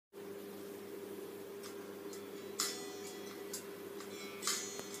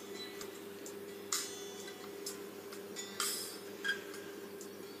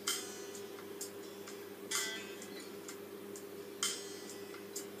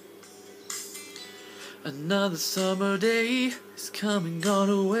Another summer day is coming on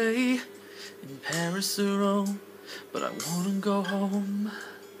away in Paris or Rome, but I wanna go home.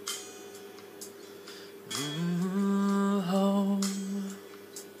 Home.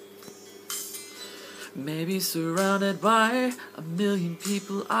 Maybe surrounded by a million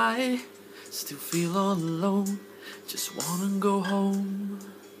people, I still feel all alone. Just wanna go home.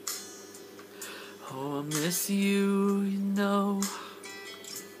 Oh, I miss you, you know.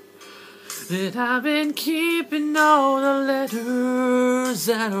 That I've been keeping all the letters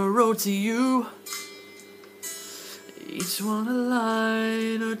that I wrote to you, each one a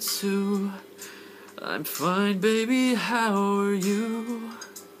line or two. I'm fine, baby, how are you?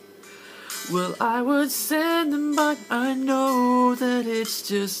 Well, I would send them, but I know that it's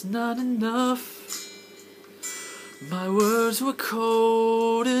just not enough. My words were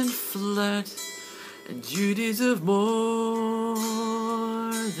cold and flat, and you deserve more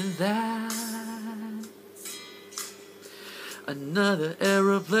than that. Another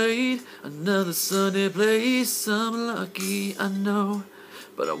aeroplane, another sunny place. I'm lucky, I know,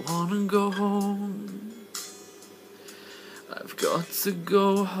 but I wanna go home. I've got to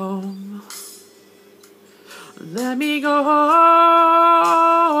go home. Let me go home.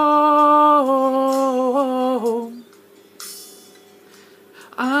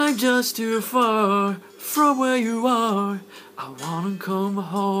 I'm just too far from where you are. I wanna come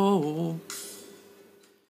home.